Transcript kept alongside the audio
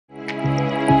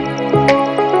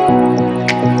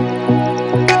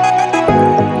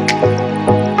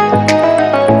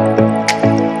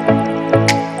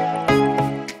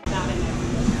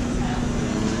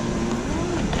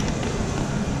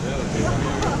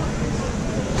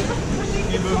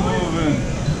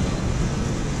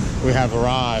we have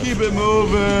arrived. Keep it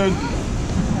moving.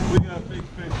 We got big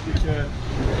fish to catch.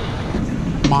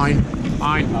 Mine.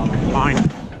 Mine. Mine.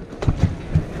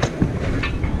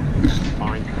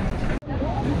 Mine.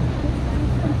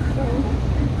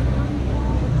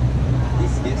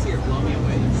 These skiffs here blow me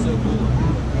away. They're so cool.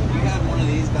 If you had one of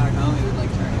these back home, it would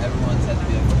like turn everyone's head to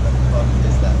be like, what the fuck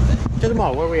is that thing? To the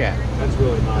mall, where we at? That's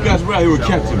really nice. Guys, we're out here with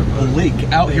Captain Blake.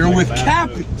 Out here with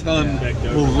Captain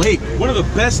Blake. One of the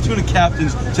best tuna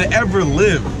captains to ever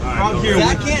live. Out here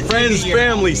with friends,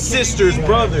 family, sisters,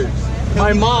 brothers.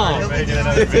 My mom.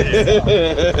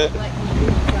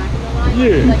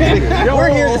 Yeah. We're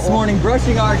here this morning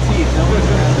brushing our teeth.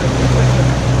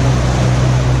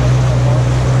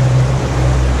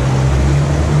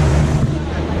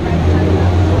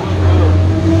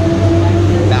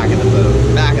 Back of the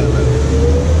boat. Back of the boat.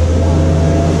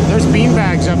 There's bean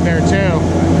bags up there too.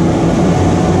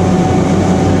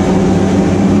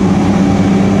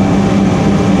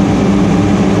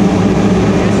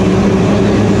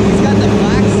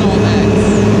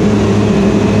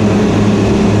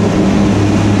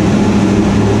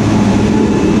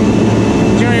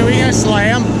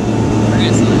 Slam.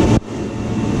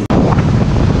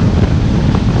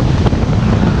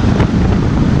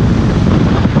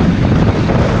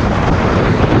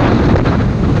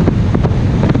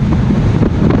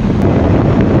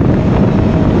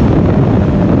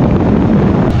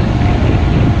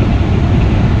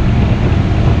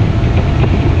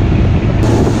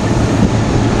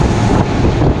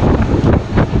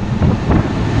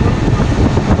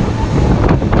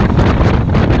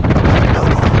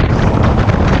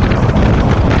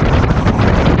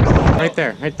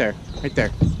 Right there, right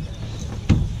there.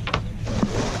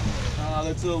 Oh,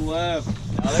 that's to the left.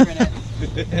 Now they're in it.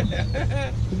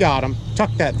 You got him.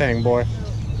 Tuck that thing, boy.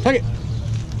 Tuck it.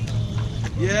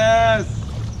 Yes.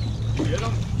 Get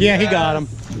him? Yeah, he got him.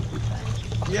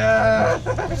 Yeah.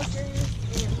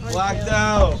 Blacked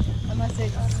out. Unless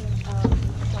it's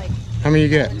like. How many you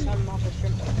get?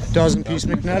 Dozen piece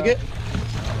McNugget.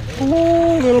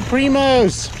 Oh, little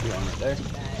primos.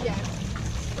 Yeah.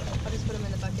 I'll just put them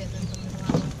in the bucket and then put them in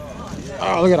the water.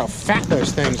 Oh, look at how fat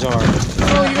those things are.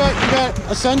 Oh, you got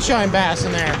a sunshine bass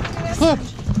in there. Look,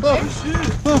 look.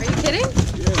 Are you kidding?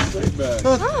 Yeah, straight back.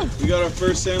 We got our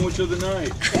first sandwich of the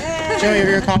night. Joey, have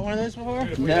you ever caught one of those before?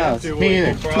 No. Me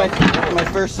either. My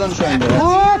first sunshine day.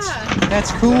 What? Yeah.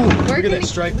 That's cool. Look at that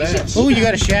striped bass. Oh, you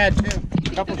got a shad too.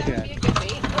 A couple of shad.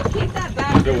 Keep that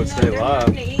back. It would stay alive.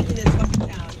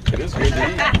 It is good to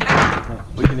eat.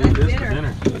 We can eat this for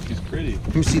dinner. Look, he's pretty.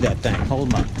 Let me see that thing.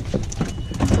 Hold him up.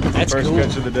 That's First cool.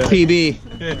 catch of the day. PB.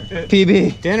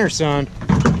 PB. Dinner, son.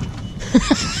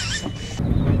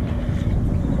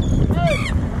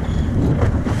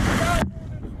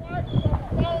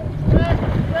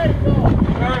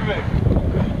 Perfect.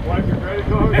 Wipe your credit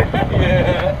card?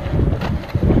 Yeah.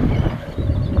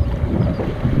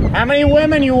 How many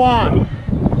women you want?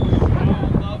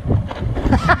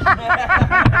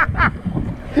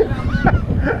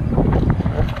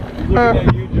 Looking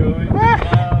at you, Joey.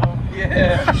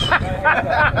 Yeah.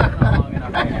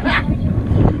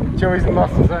 Joey's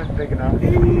muscles aren't big enough.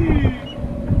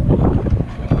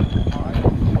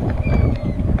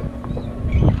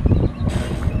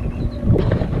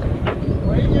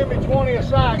 Well, you give me 20 a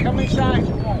sack. How many sacks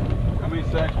you want? How many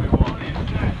sacks we want?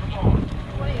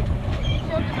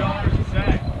 $20 a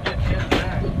sack.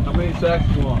 How many sacks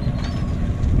do you want?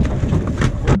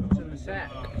 What's in the sack?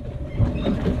 I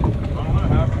don't know,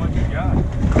 however much you got.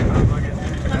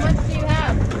 How much do you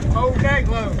have? Oh, keg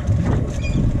load.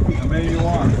 How many do you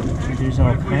want? There's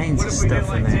all kinds of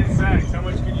stuff in there. 10 sacks, how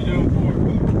much can you do it for?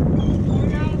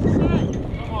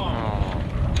 Come on.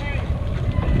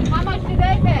 How much do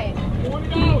they pay?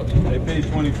 $20. They pay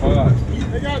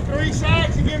 25. They got 3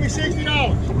 sacks and give me $60.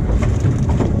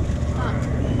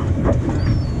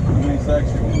 How many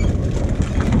sacks do you want?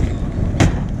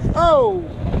 Oh!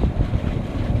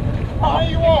 How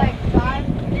many you want? Like 5?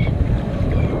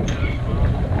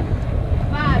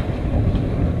 5.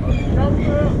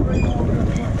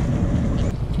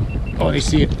 Oh, they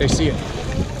see it. They see it.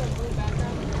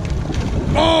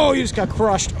 Oh, you just got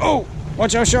crushed. Oh,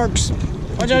 watch out, sharks.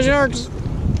 Watch out, sharks.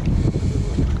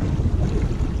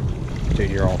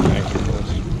 Dude, you're all thankful for this.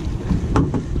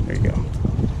 There you go.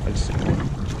 Let's see.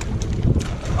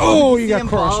 Oh, you got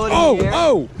crushed. Oh,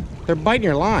 oh. They're biting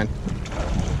your line.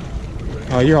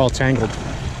 Oh, you're all tangled.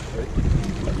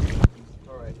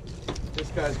 All right.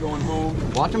 This guy's going home.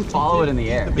 Watch him follow it in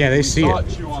the air. Yeah, they see it.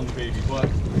 Chew on the baby butt.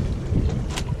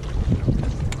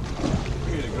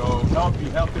 Here to go. Help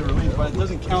you release, but it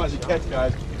doesn't count as a catch,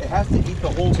 guys. It has to eat the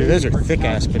whole. Dude, those are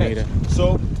thick-ass bonito.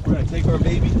 So we're gonna take our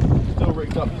baby, still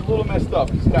rigged up. He's a little messed up.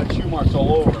 He's got chew marks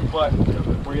all over him, but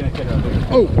we're gonna take our baby.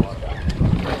 Oh.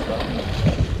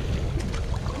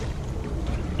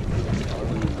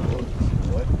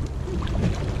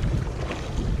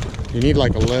 You need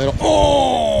like a little.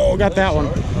 Oh, got that one.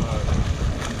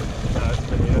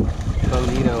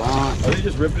 Bonito on. Are they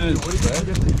just ripping it? What is that?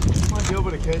 You might be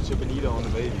able to catch a bonito on the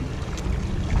baby.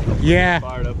 Yeah.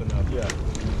 Fired up enough. Yeah.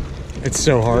 It's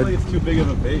so I hard. feel like it's too big of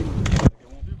a bait. It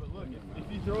won't do, but look,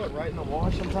 if you throw it right in the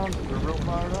wash sometimes, if they're real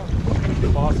fired up, it's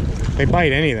impossible. They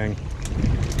bite anything.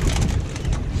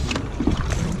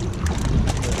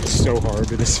 It's so hard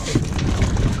with this.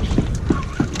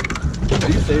 Are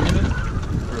you saving it?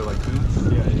 For like food?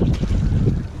 Yeah, yeah.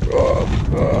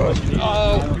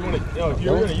 If you want to, no, if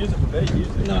you're going to use it for bait, use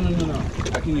it. No.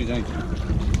 I can use anything.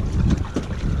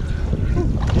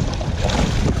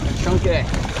 Chunky.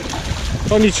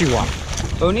 Konnichiwa.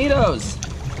 Bonitos.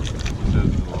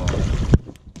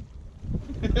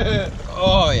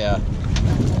 Oh yeah.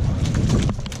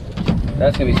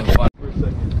 That's gonna be some fun.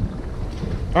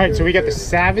 All right, so we got the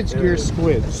Savage Gear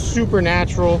squid.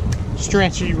 Supernatural,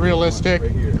 stretchy, realistic.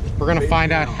 We're gonna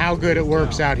find out how good it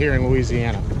works out here in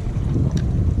Louisiana.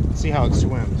 Let's see how it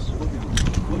swims.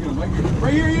 Look at him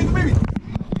right here, here's the baby.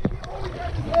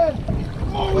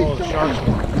 Oh, the shark's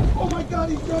one. Oh my God,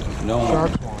 he's jumping. No.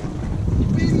 Shark's one.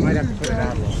 Might have to put it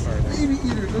out a little further. Baby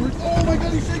eater. Oh my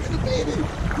God, he's shaking the baby.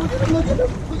 Look at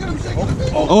him shaking the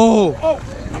baby. Oh.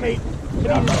 I mean,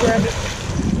 can you just grab it?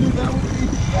 Dude, that would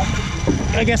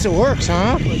be... I guess it works,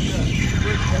 huh?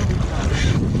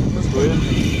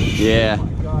 Yeah.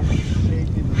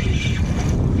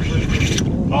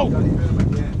 Oh!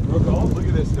 Look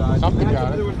at this guy. Something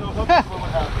got it. There was no hook before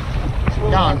what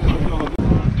happened. Gone.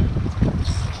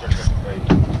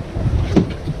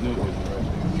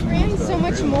 He ran so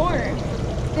much more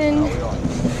than.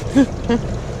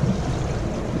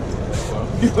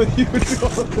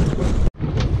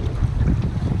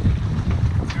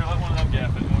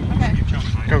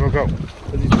 Go.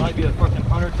 These might be a fucking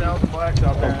 100,000 blacks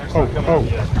out there.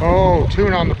 Oh,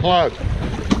 tuna on the plug.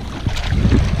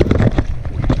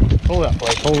 Hold up,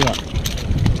 Blake, hold up.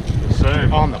 Sir.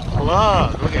 On the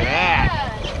plug, look at that.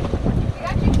 We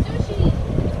got your sushi.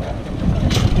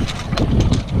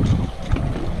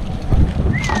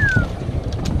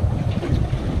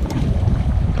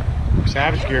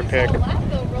 Savage Gear pick.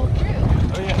 Lasso roll through.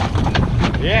 Oh yeah.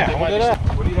 Yeah, hold it up.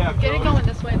 What do you have? Get it going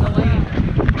this way, the lane.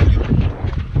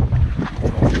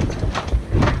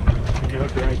 You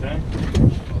hooked the right thing?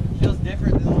 Feels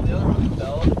different than all the other ones,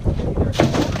 fella.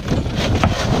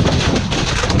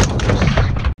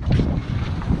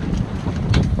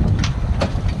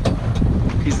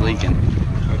 He's leaking.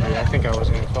 Okay, I think I was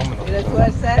going to film it. That's what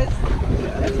it says?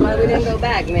 That's why we didn't go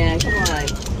back, man. Come on.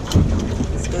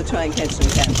 Let's go try and catch some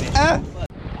catfish.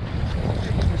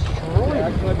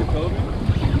 Acting like a Cobia?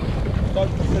 I thought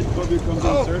you said Cobia comes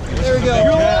on surface. There we go.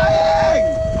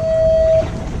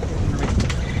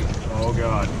 Oh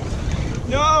God.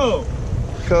 No!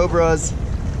 Cobras.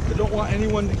 I don't want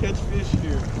anyone to catch fish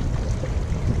here.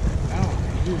 Oh,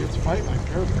 dude, it's fighting like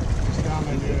cobra. It's down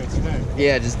there doing its thing.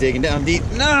 Yeah, just digging down deep.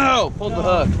 No! Pulled the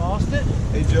hook. Lost it?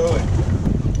 Hey Joey.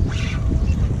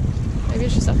 Maybe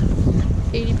it's just a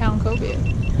 80-pound cobia.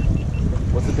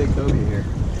 What's a big cobia here?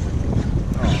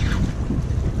 Oh.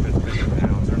 50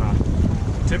 pounds. They're not.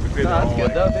 Typically, No, they're that's all good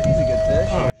like, though. I think he's a good fish.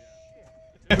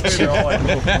 typically they're all like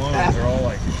little clones. They're all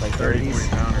like 30, 30s. 40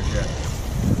 pounders. Yeah.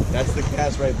 That's the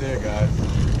cast right there, guys.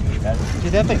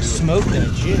 Dude, that thing smoked in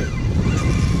a jig.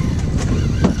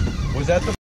 Was that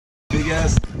the big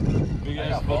ass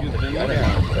fucking thing? I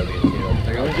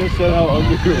just said how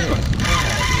ugly it was.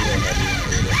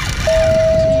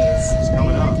 It's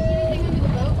coming up.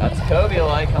 That's cobia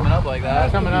like coming up like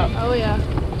that. Coming up. Oh, yeah.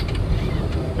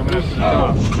 Coming up to the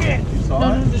top. Shit! You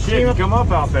saw it? Shit, come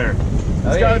up out there.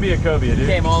 It's gotta be a cobia, dude.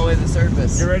 Came all the way to the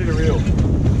surface. Get ready to reel.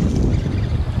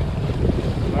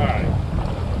 Alright.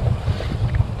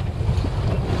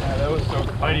 Yeah, that was so.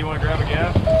 Hey, do you want to grab a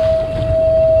gaff?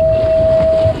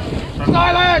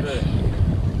 Silence!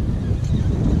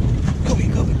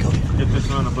 Cobia. Get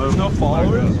this on the boat. No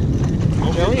followers?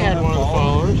 Joey had one of the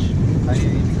followers. How do you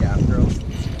eat the Capt, girl?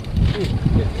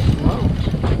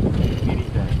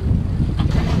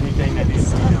 Anything that needs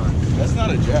to be done. That's not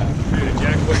a jack. Dude, a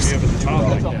jack wouldn't be able to top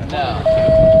like that. No.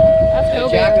 That's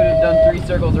Jack cobia. would have done 3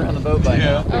 circles around the boat by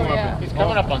now. Oh, yeah. He's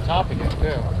coming up on top again,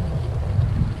 too.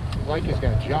 Like he's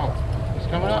going to jump. He's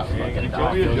coming up. Can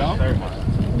Cobia jump?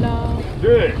 No.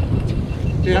 Dude.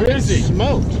 Dude, I'm getting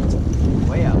smoked.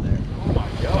 Way out there. Oh my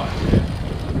god, dude.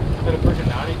 Is that a freaking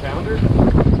 90-pounder?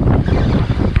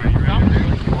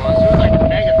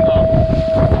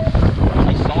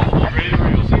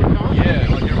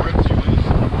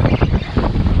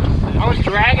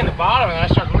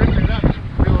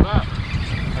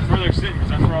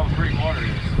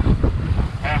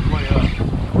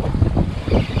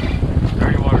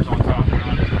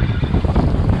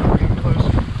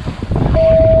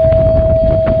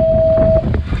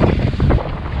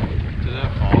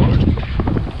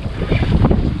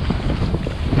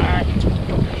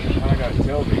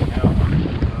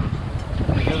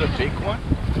 big one?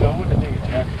 No, I wouldn't think it's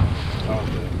jack. Oh,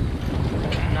 no,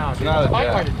 dude, not a it's jack.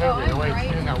 like a cobia, the way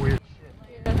it's doing that weird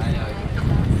I know.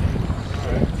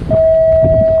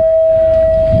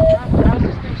 How's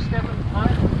this thing stepping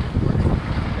behind?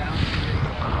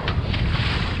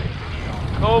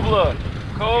 Cobia.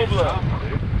 Cobia.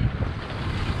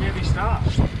 Can't be stopped.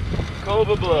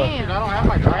 Cobia. Dude, I don't have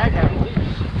my drag out.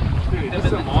 Dude, this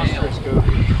is a monstrous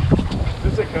cobia.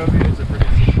 This is a cobia. It's a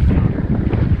freaking 60 pounder.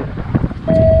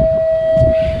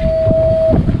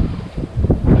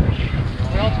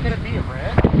 What else could it be? A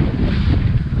red?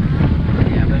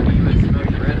 Yeah, but you would smoke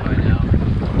red by now.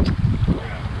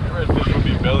 That redfish would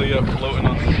be belly up floating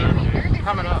on the surface. It's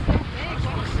coming up.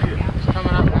 It's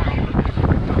coming up now.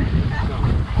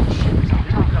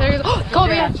 There he goes. Oh,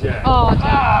 Cobia! Jack. Oh,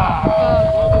 Jack.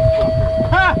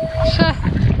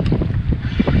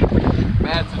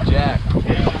 Matt's a jack.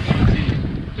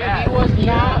 Yeah, he was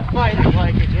not fighting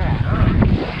like a jack.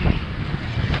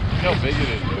 How big it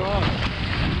is, though.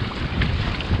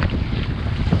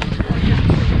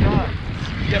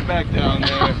 Get back down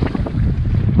there.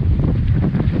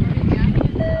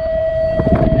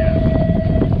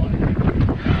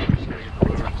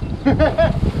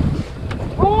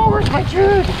 Oh, where's my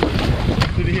juice?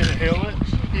 Did he inhale it?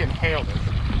 He inhaled it.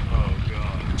 Oh,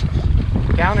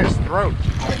 God. Down his throat.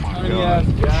 Oh, my God.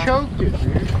 He choked it,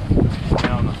 dude.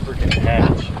 Down the freaking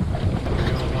hatch.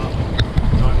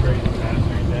 Not crazy fast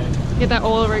right there. Get that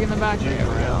oil rig in the back. Jig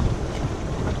around.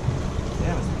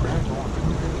 Yeah, it's a brand one.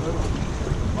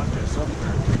 What's that,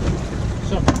 submarine?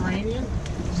 Subterranean?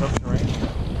 Subterranean.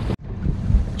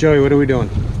 Joey, what are we doing?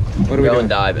 What are we Going doing?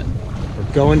 diving.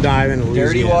 We're going diving.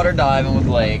 Dirty Louisiana. water diving with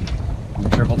Lake.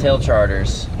 Tripletail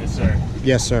Charters. Yes, sir.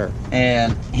 Yes, sir.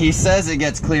 And he says it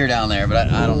gets clear down there, but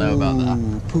I don't know about that.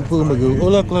 Poo poo magoo. Oh,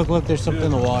 look, there's something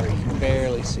in the water. You can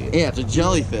barely see it. Yeah, it's a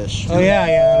jellyfish. Oh, yeah,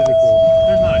 that'll be cool.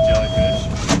 There's not a jellyfish.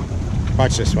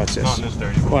 Watch this, watch Not this. in this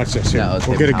dirty water. Watch this. Here. No, it's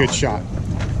we'll get a good powered. shot.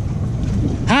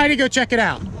 Heidi, go check it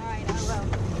out.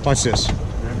 Watch this.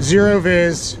 Zero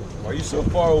viz. Why are you so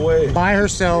far away? By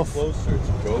herself. Closer. It's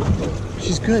a GoPro.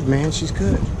 She's good, man. She's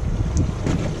good.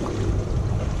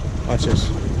 Watch this.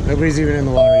 Nobody's even in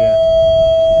the water yet.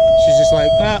 She's just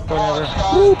like, whatever.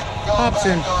 Whoop. Hops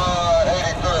in.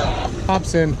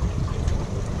 Hops in.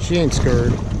 She ain't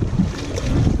scared.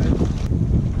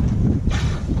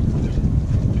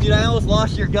 Dude, I almost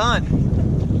lost your gun.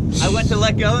 I went to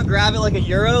let go and grab it like a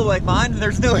Euro, like mine, and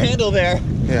there's no handle there.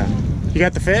 Yeah. You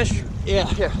got the fish? Yeah,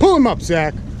 here. Pull him up,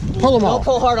 Zach. Pull him Don't off.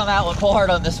 pull hard on that one, pull hard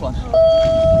on this one. Just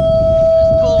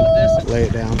pull with this. Lay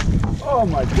it down. Oh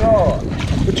my God.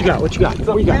 What you got? What you got?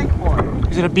 What you got? One.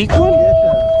 Is it a beak one?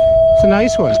 It's a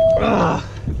nice one.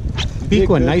 Beak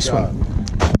one, nice one.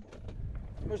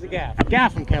 Where's the gaff?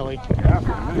 Gaff him, Kelly.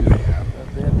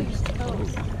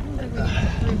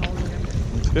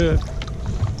 Good.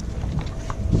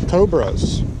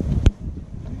 Cobras.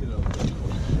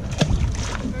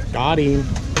 Got him.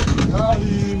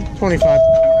 25.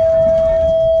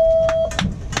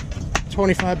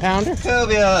 25 pounder.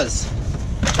 Cobias.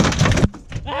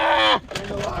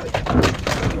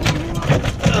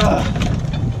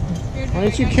 Why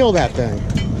didn't you kill that thing?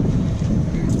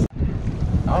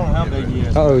 I don't know how big he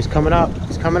is. Uh oh, he's coming up.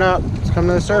 He's coming up. He's coming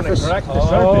to the surface. Crack the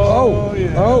surface. Oh,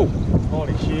 yeah. oh.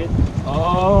 Holy shit.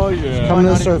 Oh, yeah. Coming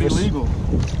to the Might not even be surface. legal.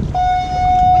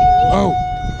 Oh.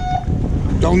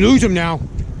 Don't lose him now.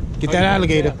 Get that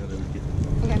alligator.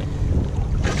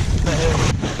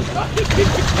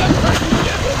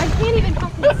 I can't even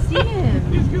fucking see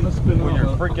him. He's gonna spin When you're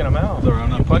freaking him out,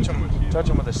 I'm touch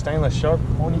him with a stainless sharp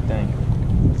pointy thing.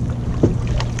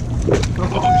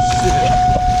 Oh shit.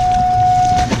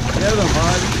 Get him,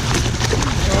 Hardy.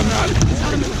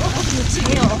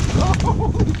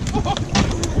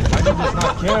 Why do you just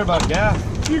not care about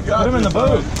gas? You got Put him in the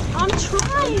boat. I'm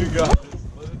trying. You got this.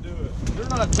 Let it do it. They're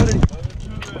not putting it. Let it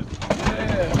do it.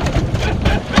 Yeah.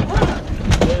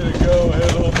 Way to go,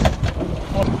 Hiddle.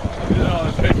 You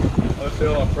know, I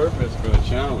feel on purpose for the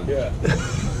challenge. Yeah.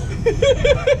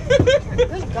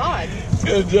 Good God.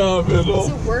 Good job, Hiddle.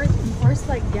 So worst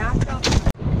like gapped up.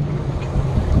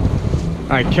 All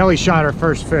right, Kelly shot her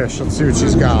first fish. Let's see what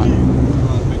she's got.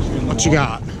 What you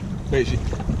got? Wait,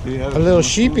 A little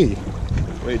sheepy.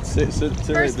 Wait, sit right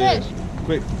First there. fish.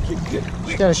 Quick,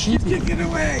 She's got a sheepy. get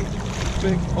away.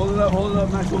 Quick, hold it up,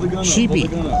 Max, hold the gun Sheepy.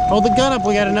 up. Hold the gun up. Hold the gun up.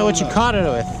 We got to know what you caught it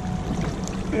with.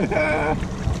 Good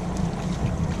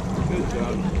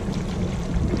job.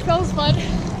 That was fun.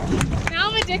 Now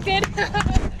I'm addicted.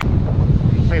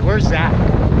 Wait, where's Zach? I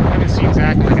haven't seen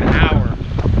Zach in like an hour.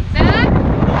 Zach?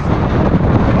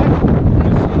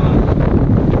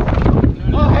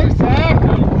 Oh, hey, Zach.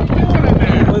 What are you doing in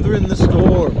there? Weathering the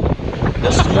storm.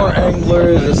 smart angler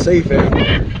is a safe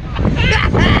angler.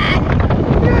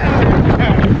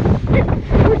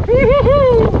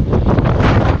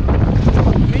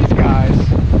 These guys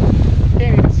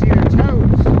can't even see their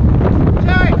toes.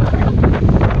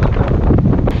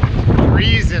 The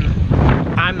reason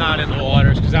I'm not in the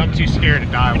water is because I'm too scared to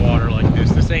dive water like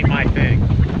this. This ain't my thing.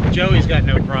 Joey's got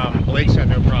no problem, Blake's got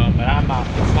no problem, but I'm not.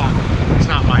 It's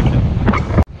not my thing.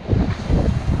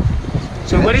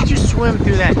 So what did you swim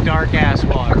through that dark ass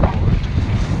water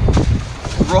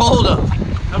for? Rolled them.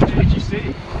 How many did you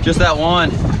see? Just that one.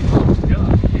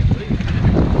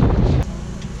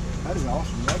 That is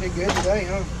awesome. Y'all did good today,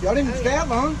 huh? Y'all didn't stay out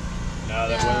long. No,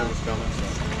 that weather was coming. So.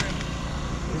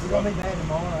 Is it gonna be bad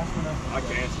tomorrow? That's when I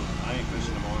canceled. I ain't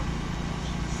fishing tomorrow.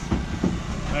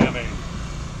 Hey, I mean,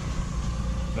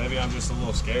 maybe I'm just a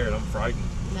little scared. I'm frightened.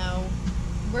 No.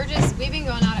 We've been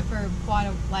going on it for quite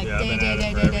a, like, Yeah, I've day. been at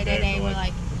it for every day for We're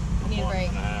like like, we need a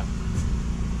break. month and a half.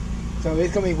 So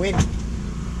it's gonna be windy.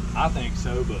 I think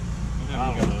so, but I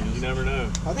don't know. You never know.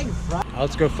 I think it's Friday.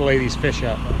 Let's go fillet these fish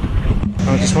up.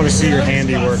 I just want to see your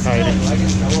handiwork, Heidi. I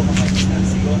just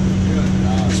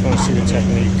want to see the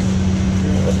technique.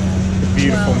 The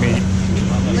beautiful meat.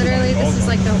 Literally, this is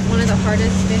like one of the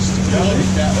hardest fish to clean.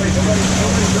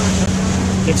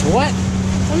 It's what?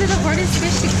 One of the hardest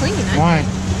fish to clean. Why?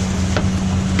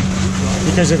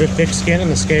 Because of the thick skin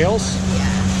and the scales? Yeah.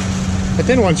 But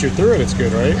then once you're through it, it's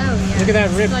good, right? Oh, yeah. Look at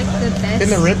that rib. It's like the best. In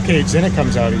the rib cage, then it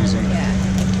comes out easy. Yeah.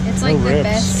 It's like No the ribs.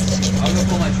 best.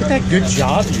 Look at that good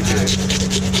job you did.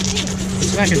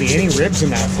 There's not going to be any ribs in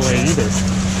that fillet either.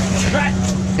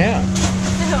 Yeah.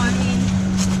 No, I mean,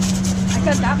 I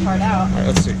cut that part out. All right,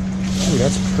 let's see. Ooh,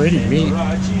 that's pretty meat.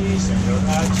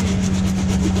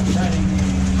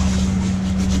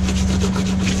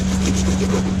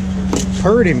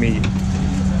 Pretty meat.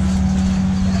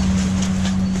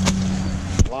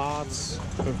 Lots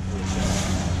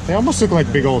of... They almost look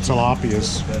like big old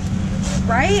tilapias.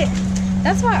 Right?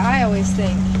 That's what I always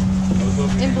think.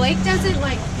 And Blake doesn't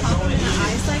like pop them in the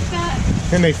eyes like that.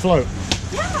 Then they float.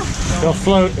 Yeah. They'll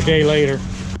float a day later.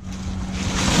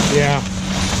 Yeah.